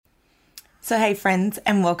So hey friends,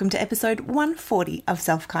 and welcome to episode 140 of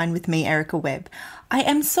Self-Kind with me, Erica Webb. I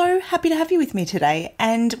am so happy to have you with me today,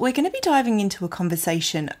 and we're going to be diving into a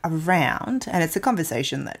conversation around, and it's a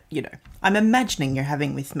conversation that, I'm imagining you're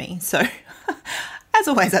having with me, so as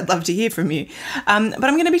always, I'd love to hear from you. But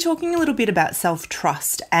I'm going to be talking a little bit about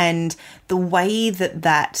self-trust and the way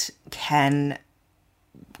that can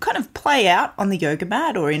kind of play out on the yoga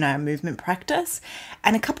mat or in our movement practice,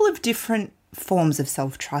 and a couple of different forms of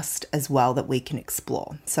self-trust as well that we can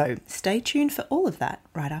explore. So stay tuned for all of that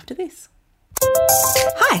right after this.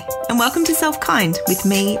 Hi, and welcome to Self-Kind with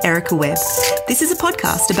me, Erica Webb. This is a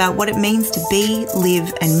podcast about what it means to be,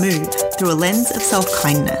 live, and move through a lens of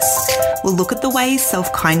self-kindness. We'll look at the ways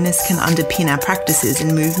self-kindness can underpin our practices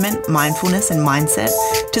in movement, mindfulness, and mindset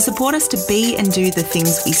to support us to be and do the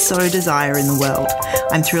things we so desire in the world.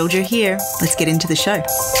 I'm thrilled you're here. Let's get into the show.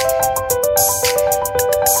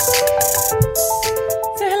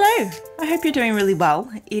 I hope you're doing really well.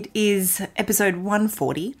 It is episode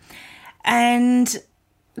 140, and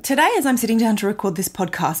today as I'm sitting down to record this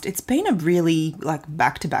podcast, it's been a really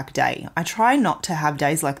back-to-back day. I try not to have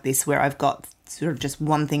days like this where I've got sort of just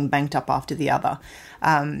one thing banked up after the other,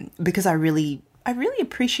 because I really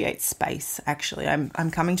appreciate space, actually.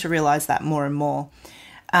 I'm coming to realize that more and more.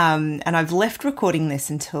 And I've left recording this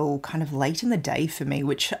until kind of late in the day for me,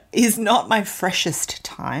 which is not my freshest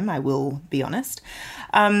time, I will be honest.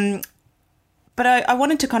 But I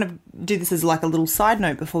wanted to kind of do this as like a little side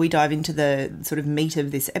note before we dive into the sort of meat of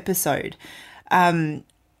this episode.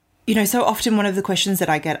 So often one of the questions that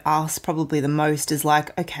I get asked probably the most is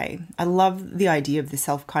like, okay, I love the idea of the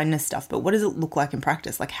self-kindness stuff, but what does it look like in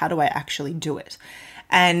practice? Like, how do I actually do it?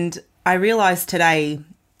 And I realized today,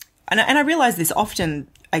 and I realize this often,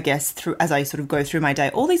 I guess, through as I sort of go through my day,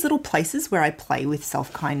 all these little places where I play with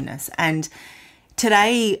self-kindness. And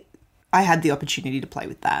today I had the opportunity to play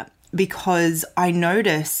with that, because I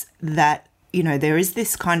notice that, there is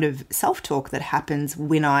this kind of self-talk that happens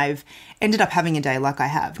when I've ended up having a day like I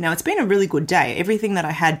have. Now, it's been a really good day. Everything that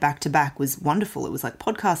I had back to back was wonderful. It was like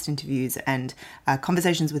podcast interviews and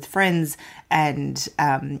conversations with friends and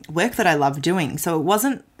work that I love doing. So it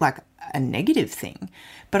wasn't like a negative thing.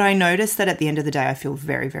 But I noticed that at the end of the day, I feel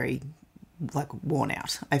very, very worn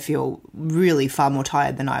out. I feel really far more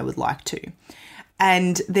tired than I would like to.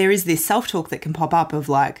 And there is this self-talk that can pop up of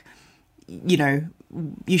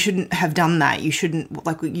you shouldn't have done that. You shouldn't,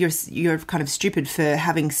 you're kind of stupid for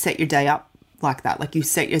having set your day up like that. Like, you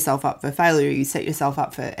set yourself up for failure. You set yourself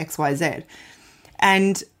up for X, Y, Z.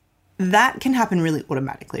 And that can happen really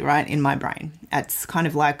automatically, right? In my brain. It's kind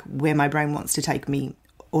of like where my brain wants to take me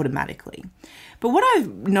automatically. But what I've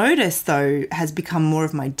noticed, though, has become more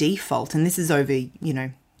of my default, and this is over,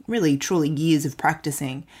 really truly years of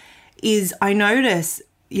practicing, is I notice,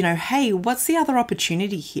 hey, what's the other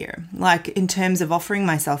opportunity here? Like, in terms of offering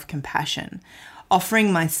myself compassion,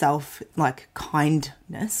 offering myself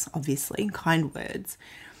kindness, obviously, kind words,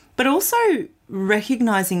 but also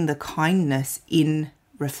recognizing the kindness in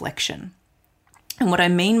reflection. And what I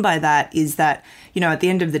mean by that is that, at the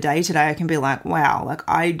end of the day today, I can be like, wow,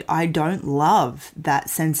 I don't love that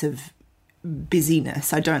sense of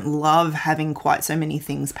busyness. I don't love having quite so many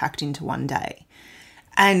things packed into one day.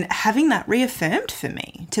 And having that reaffirmed for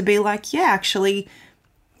me to be like, yeah, actually,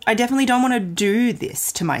 I definitely don't want to do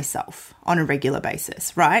this to myself on a regular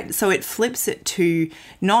basis, right? So it flips it to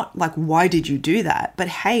not like, why did you do that? But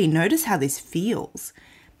hey, notice how this feels.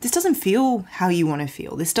 This doesn't feel how you want to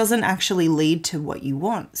feel. This doesn't actually lead to what you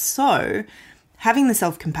want. So having the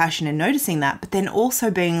self-compassion and noticing that, but then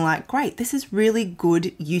also being like, great, this is really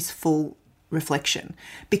good, useful reflection,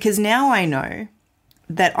 because now I know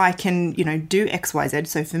that I can, do X, Y, Z.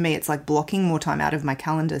 So for me, it's like blocking more time out of my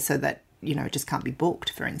calendar so that, it just can't be booked,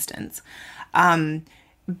 for instance,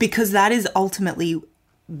 because that is ultimately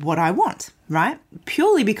what I want, right?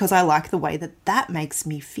 Purely because I like the way that makes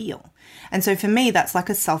me feel. And so for me, that's like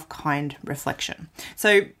a self-kind reflection.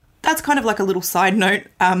 So that's kind of like a little side note,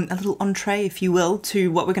 a little entree, if you will,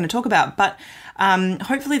 to what we're going to talk about. But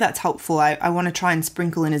hopefully that's helpful. I want to try and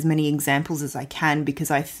sprinkle in as many examples as I can,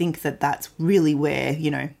 because I think that that's really where,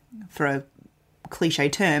 for a cliche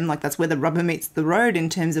term, that's where the rubber meets the road in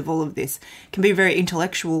terms of all of this. It can be very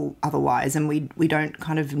intellectual otherwise, and we don't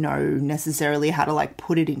kind of know necessarily how to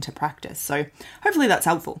put it into practice. So hopefully that's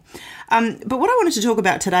helpful. But what I wanted to talk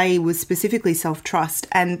about today was specifically self-trust,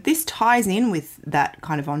 and this ties in with that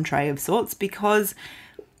kind of entree of sorts, because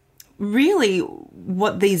really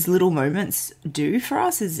what these little moments do for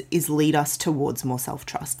us is lead us towards more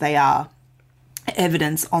self-trust. They are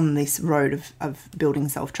evidence on this road of building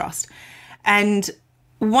self-trust. And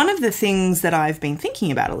one of the things that I've been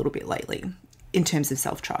thinking about a little bit lately in terms of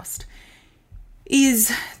self-trust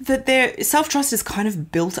is that their self-trust is kind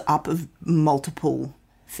of built up of multiple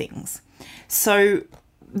things. So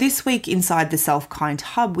this week inside the Self-Kind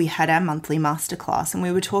Hub, we had our monthly masterclass, and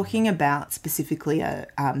we were talking about specifically a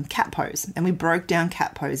cat pose, and we broke down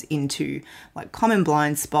cat pose into like common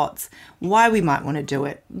blind spots, why we might want to do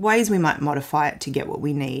it, ways we might modify it to get what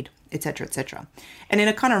we need, etc., etc. And in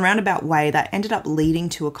a kind of roundabout way, that ended up leading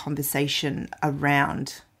to a conversation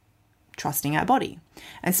around trusting our body,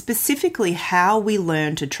 and specifically how we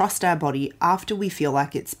learn to trust our body after we feel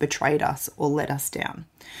like it's betrayed us or let us down.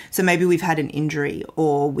 So maybe we've had an injury,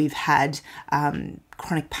 or we've had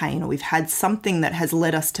chronic pain, or we've had something that has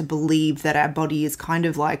led us to believe that our body is kind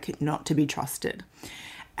of like not to be trusted.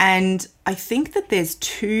 And I think that there's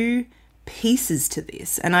two pieces to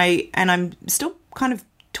this, and I'm still kind of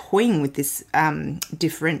toying with this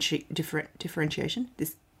differentiation,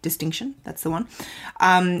 this distinction, that's the one,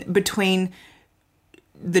 between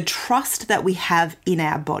the trust that we have in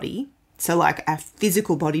our body. So like our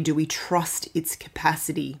physical body, do we trust its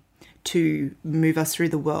capacity to move us through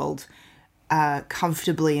the world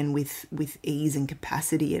comfortably and with ease and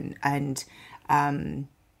capacity and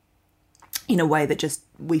in a way that just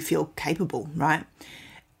we feel capable, right?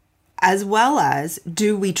 As well as,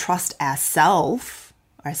 do we trust ourselves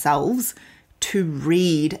to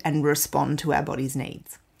read and respond to our body's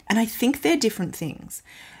needs? And I think they're different things,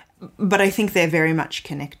 but I think they're very much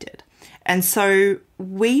connected. And so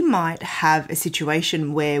we might have a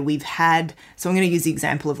situation where we've had, so I'm going to use the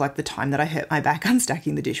example of like the time that I hurt my back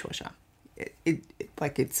unstacking the dishwasher.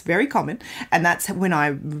 It's very common. And that's when I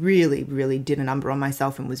really, really did a number on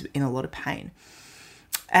myself and was in a lot of pain.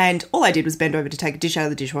 And all I did was bend over to take a dish out of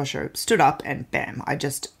the dishwasher, stood up, and bam, I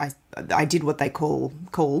did what they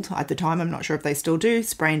called at the time, I'm not sure if they still do,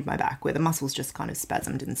 sprained my back, where the muscles just kind of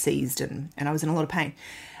spasmed and seized, and I was in a lot of pain.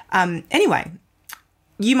 Anyway,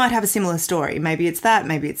 you might have a similar story. Maybe it's that,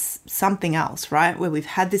 maybe it's something else, right? Where we've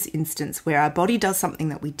had this instance where our body does something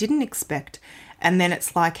that we didn't expect, and then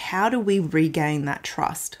it's like, how do we regain that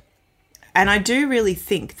trust? And I do really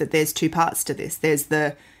think that there's two parts to this. There's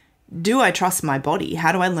the, do I trust my body?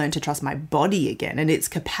 How do I learn to trust my body again and its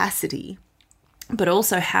capacity? But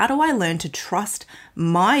also, how do I learn to trust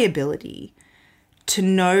my ability to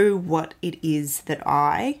know what it is that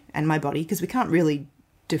I and my body, because we can't really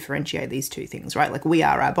differentiate these two things, right? Like we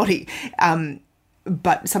are our body.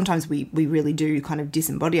 But sometimes we really do kind of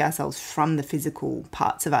disembody ourselves from the physical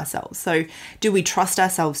parts of ourselves. So do we trust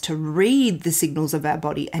ourselves to read the signals of our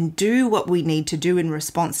body and do what we need to do in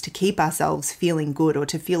response to keep ourselves feeling good, or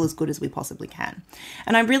to feel as good as we possibly can?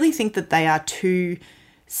 And I really think that they are two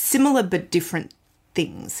similar but different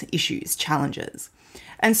things, issues, challenges.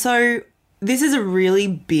 And so this is a really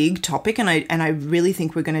big topic, and I really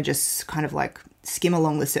think we're going to just kind of like skim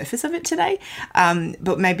along the surface of it today,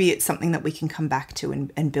 but maybe it's something that we can come back to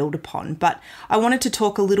and build upon. But I wanted to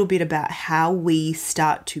talk a little bit about how we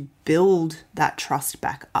start to build that trust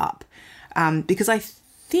back up, because I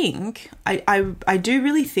think, I do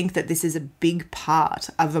really think that this is a big part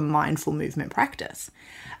of a mindful movement practice.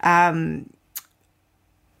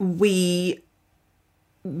 We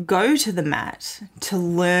go to the mat to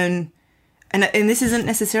learn. And this isn't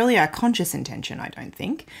necessarily our conscious intention, I don't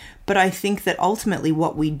think, but I think that ultimately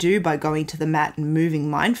what we do by going to the mat and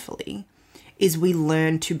moving mindfully is we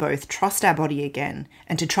learn to both trust our body again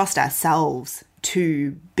and to trust ourselves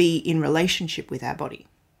to be in relationship with our body.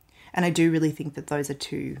 And I do really think that those are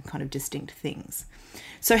two kind of distinct things.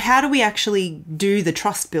 So how do we actually do the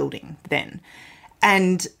trust building then?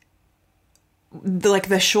 And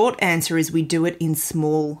the short answer is we do it in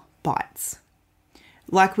small bites.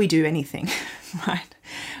 Like we do anything, right?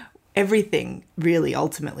 Everything really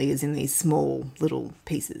ultimately is in these small little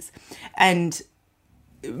pieces. And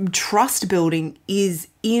trust building is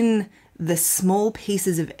in the small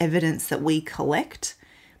pieces of evidence that we collect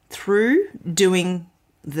through doing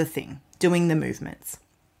the thing, doing the movements.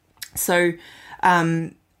 So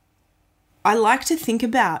I like to think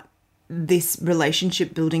about this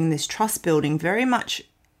relationship building, this trust building very much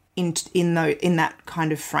in that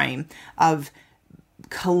kind of frame of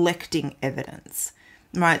collecting evidence,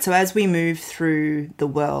 right? So as we move through the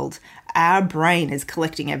world, our brain is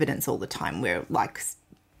collecting evidence all the time.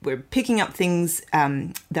 We're picking up things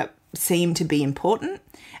that seem to be important,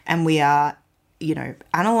 and we are,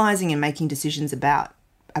 analyzing and making decisions about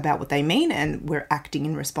what they mean, and we're acting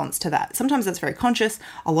in response to that. Sometimes that's very conscious.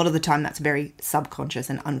 A lot of the time that's very subconscious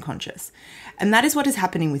and unconscious. And that is what is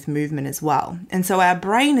happening with movement as well. And so our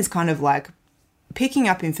brain is kind of like picking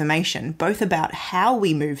up information both about how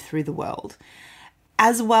we move through the world,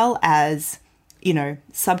 as well as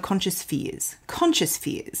subconscious fears, conscious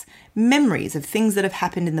fears, memories of things that have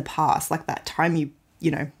happened in the past, like that time you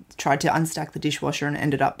tried to unstack the dishwasher and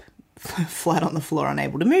ended up flat on the floor,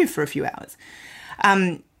 unable to move for a few hours.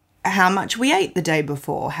 How much we ate the day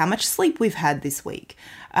before, how much sleep we've had this week,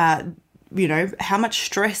 how much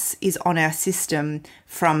stress is on our system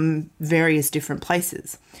from various different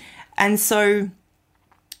places. And so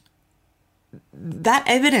that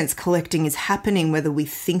evidence collecting is happening whether we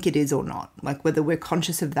think it is or not, like whether we're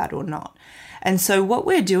conscious of that or not. And so what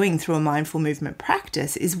we're doing through a mindful movement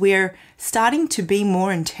practice is we're starting to be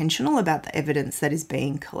more intentional about the evidence that is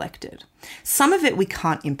being collected. Some of it we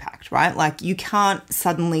can't impact, right? Like you can't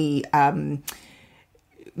suddenly,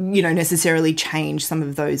 necessarily change some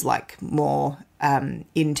of those like more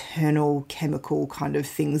internal chemical kind of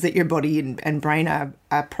things that your body and brain are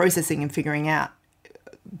processing and figuring out,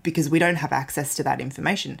 because we don't have access to that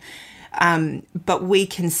information. But we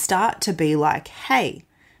can start to be like, hey,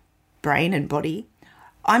 brain and body,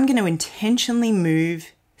 I'm going to intentionally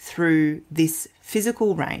move through this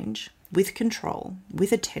physical range with control,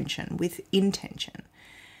 with attention, with intention.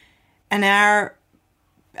 And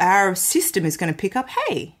our system is going to pick up,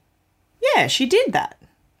 hey, yeah, she did that.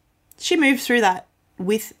 She moved through that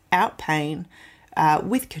without pain,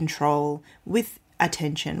 with control, with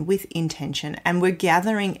attention, with intention, and we're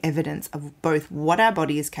gathering evidence of both what our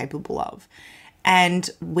body is capable of,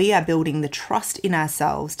 and we are building the trust in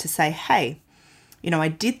ourselves to say, hey, I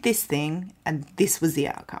did this thing and this was the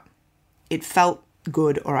outcome. It felt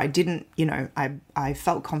good, or I didn't, I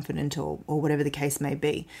felt confident, or whatever the case may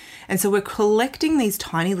be. And so we're collecting these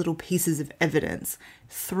tiny little pieces of evidence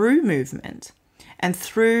through movement and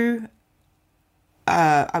through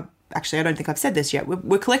actually, I don't think I've said this yet.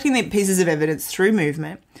 We're collecting the pieces of evidence through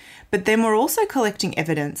movement, but then we're also collecting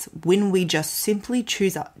evidence when we just simply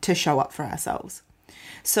choose to show up for ourselves.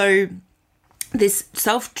 So this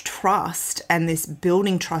self-trust and this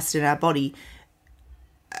building trust in our body,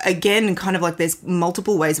 again, kind of like there's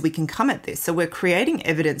multiple ways we can come at this. So we're creating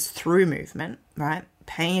evidence through movement, right?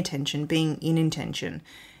 Paying attention, being in intention,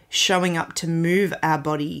 showing up to move our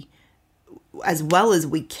body as well as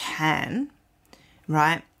we can,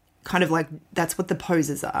 right? Kind of like that's what the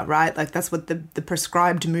poses are, right? Like that's what the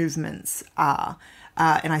prescribed movements are.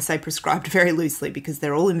 And I say prescribed very loosely because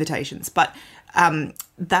they're all invitations, but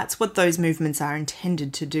that's what those movements are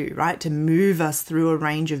intended to do, right? To move us through a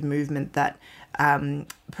range of movement that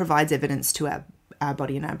provides evidence to our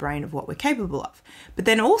body and our brain of what we're capable of. But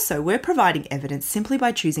then also we're providing evidence simply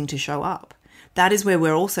by choosing to show up. That is where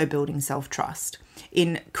we're also building self-trust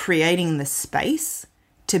in creating the space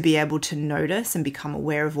to be able to notice and become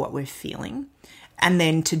aware of what we're feeling, and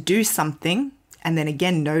then to do something, and then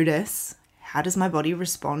again notice, how does my body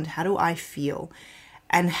respond? How do I feel?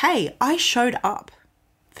 And hey, I showed up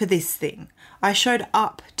for this thing. I showed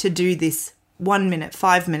up to do this 1 minute,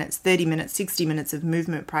 5 minutes, 30 minutes, 60 minutes of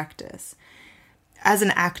movement practice as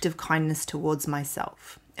an act of kindness towards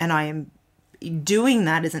myself. And I am doing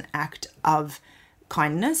that as an act of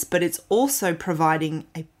kindness, but it's also providing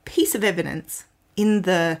a piece of evidence in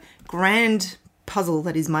the grand puzzle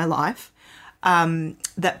that is my life,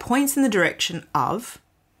 that points in the direction of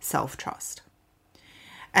self-trust.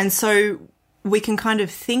 And so we can kind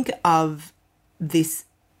of think of this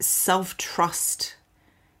self-trust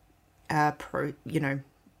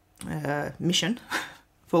mission,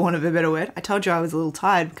 for want of a better word. I told you I was a little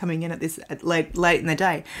tired coming in at late in the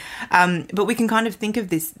day. But we can kind of think of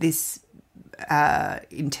this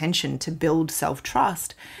intention to build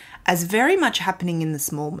self-trust as very much happening in the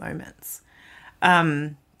small moments.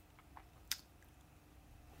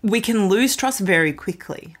 We can lose trust very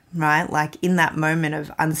quickly, right? Like in that moment of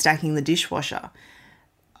unstacking the dishwasher,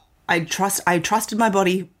 I trusted my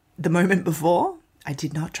body the moment before. I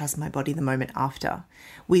did not trust my body the moment after.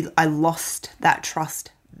 I lost that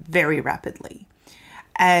trust very rapidly.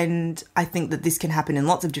 And I think that this can happen in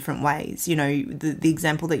lots of different ways. The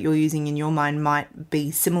example that you're using in your mind might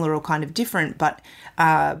be similar or kind of different, but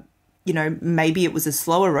maybe it was a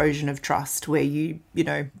slow erosion of trust where you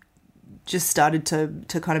just started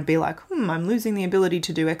to kind of be like, I'm losing the ability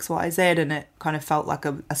to do X, Y, Z, and it kind of felt like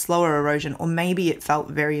a slower erosion. Or maybe it felt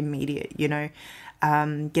very immediate,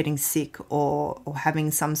 getting sick or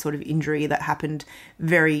having some sort of injury that happened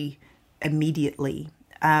very immediately.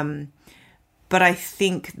 But I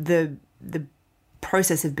think the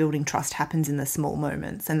process of building trust happens in the small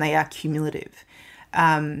moments, and they are cumulative.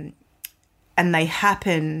 And they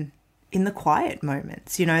happen in the quiet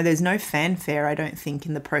moments. You know, there's no fanfare, I don't think,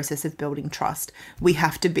 in the process of building trust. We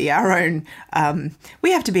have to be our own.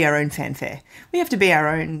 We have to be our own fanfare. We have to be our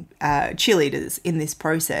own cheerleaders in this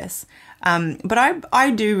process. But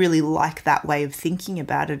I do really like that way of thinking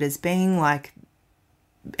about it, as being like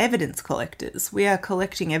evidence collectors. We are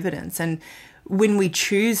collecting evidence, and when we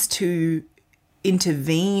choose to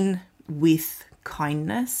intervene with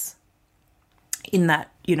kindness in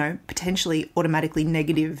that, you know, potentially automatically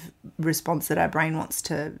negative response that our brain wants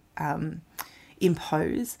to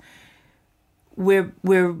impose, we're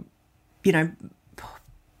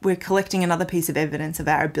collecting another piece of evidence of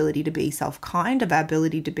our ability to be self-kind, of our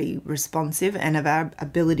ability to be responsive, and of our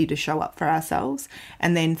ability to show up for ourselves.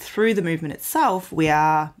 And then through the movement itself, we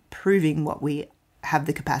are proving what we have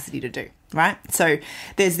the capacity to do, right? So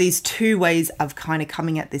there's these two ways of kind of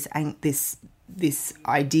coming at this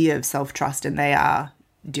idea of self-trust, and they are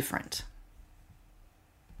different.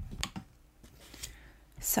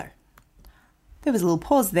 So there was a little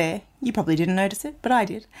pause there. You probably didn't notice it, but I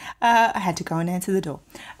did. I had to go and answer the door.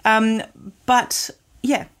 But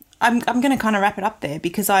yeah, I'm going to kind of wrap it up there,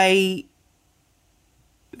 because I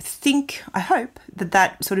hope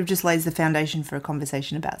that sort of just lays the foundation for a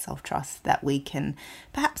conversation about self-trust that we can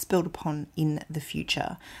perhaps build upon in the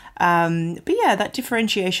future. But yeah, that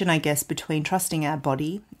differentiation, I guess, between trusting our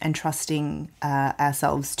body and trusting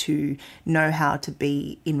ourselves to know how to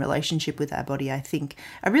be in relationship with our body, I think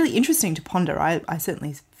are really interesting to ponder. I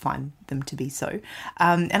certainly find them to be so.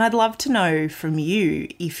 And I'd love to know from you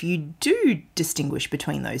if you do distinguish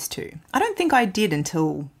between those two. I don't think I did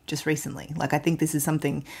until just recently. Like, I think this is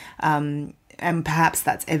something, and perhaps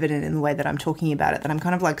that's evident in the way that I'm talking about it, that I'm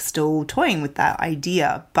kind of like still toying with that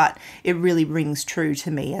idea, but it really rings true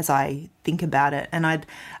to me as I think about it. And I'd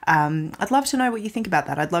love to know what you think about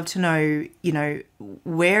that. I'd love to know, you know,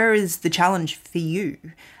 where is the challenge for you?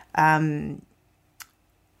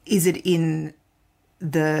 Is it in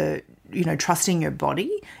the, you know, trusting your body?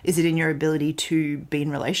 Is it in your ability to be in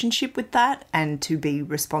relationship with that and to be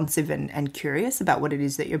responsive and curious about what it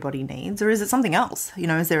is that your body needs? Or is it something else? You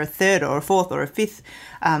know, is there a third or a fourth or a fifth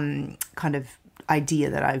kind of idea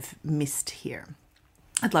that I've missed here?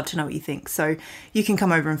 I'd love to know what you think. So you can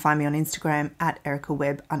come over and find me on Instagram at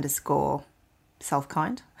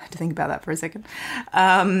EricaWebb_selfkind. I had to think about that for a second.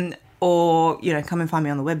 Or, you know, come and find me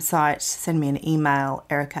on the website, send me an email,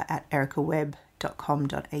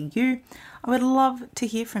 erica@ericawebb.com.au. I would love to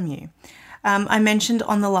hear from you. I mentioned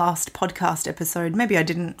on the last podcast episode, maybe I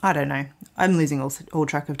didn't, I don't know, I'm losing all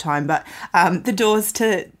track of time, but the doors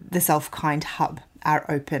to the Self-Kind Hub are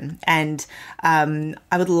open, and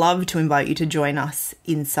I would love to invite you to join us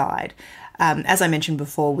inside. As I mentioned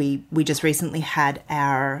before, we just recently had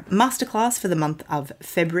our masterclass for the month of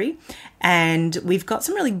February, and we've got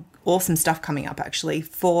some really awesome stuff coming up, actually.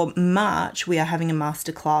 For March, we are having a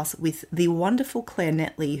masterclass with the wonderful Claire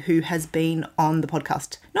Netley, who has been on the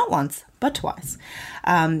podcast not once, but twice.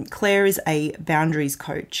 Claire is a boundaries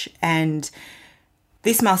coach, and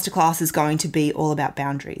this masterclass is going to be all about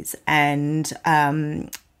boundaries. And I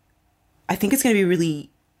think it's going to be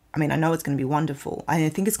really, I know it's going to be wonderful. I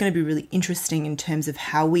think it's going to be really interesting in terms of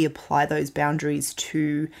how we apply those boundaries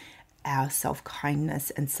to our self-kindness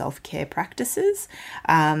and self-care practices.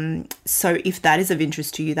 So if that is of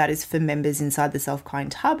interest to you, that is for members inside the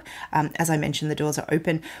Self-Kind Hub. As I mentioned, the doors are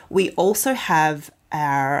open. We also have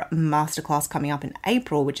our masterclass coming up in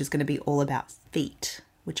April, which is going to be all about feet,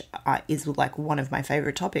 which is like one of my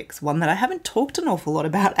favorite topics, one that I haven't talked an awful lot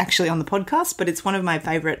about actually on the podcast, but it's one of my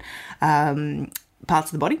favorite parts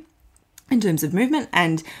of the body in terms of movement,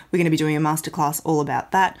 and we're going to be doing a masterclass all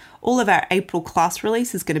about that. All of our April class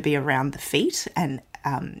release is going to be around the feet and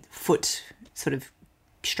foot sort of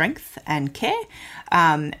strength and care,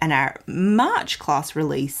 and our March class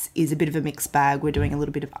release is a bit of a mixed bag. We're doing a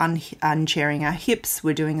little bit of unchairing our hips,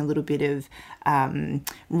 we're doing a little bit of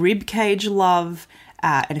rib cage love,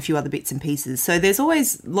 and a few other bits and pieces. So there's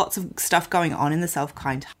always lots of stuff going on in the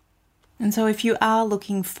Self-Kind. And so if you are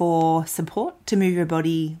looking for support to move your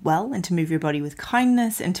body well and to move your body with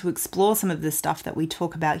kindness and to explore some of the stuff that we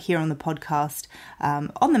talk about here on the podcast,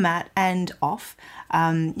 on the mat and off,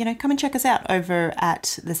 come and check us out over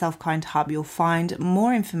at the Self-Kind Hub. You'll find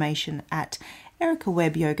more information at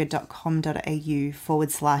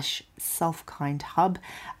ericawebbyoga.com.au/selfkind hub.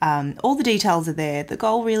 All the details are there. The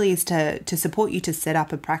goal really is to support you to set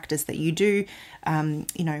up a practice that you do,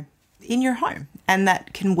 in your home, and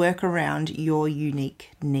that can work around your unique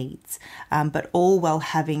needs, but all while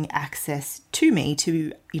having access to me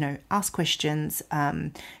to, ask questions,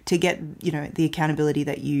 to get, the accountability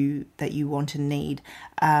that you want and need,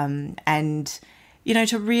 and,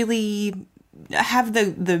 to really have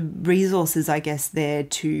the resources, I guess, there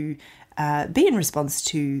to be in response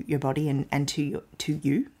to your body and to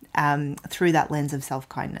you through that lens of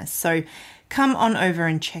self-kindness. So come on over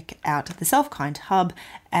and check out the Self-Kind Hub.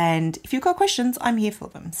 And if you've got questions, I'm here for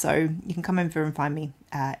them. So you can come over and find me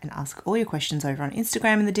and ask all your questions over on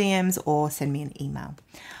Instagram in the DMs or send me an email.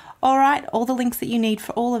 All right, all the links that you need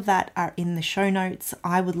for all of that are in the show notes.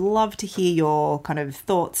 I would love to hear your kind of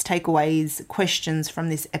thoughts, takeaways, questions from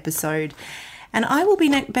this episode. And I will be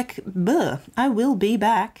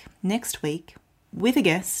back next week with a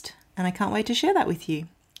guest, and I can't wait to share that with you.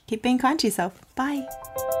 Keep being kind to yourself. Bye.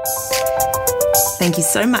 Thank you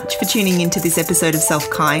so much for tuning into this episode of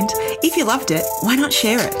Self-Kind. If you loved it, why not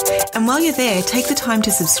share it? And while you're there, take the time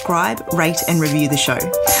to subscribe, rate and review the show.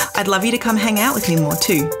 I'd love you to come hang out with me more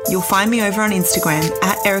too. You'll find me over on Instagram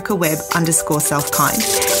at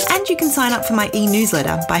ericawebb_selfkind. And you can sign up for my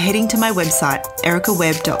e-newsletter by heading to my website,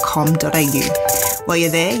 ericawebb.com.au. While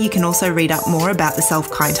you're there, you can also read up more about the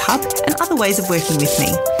Self-Kind Hub and other ways of working with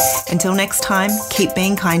me. Until next time, keep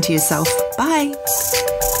being kind to yourself. Bye.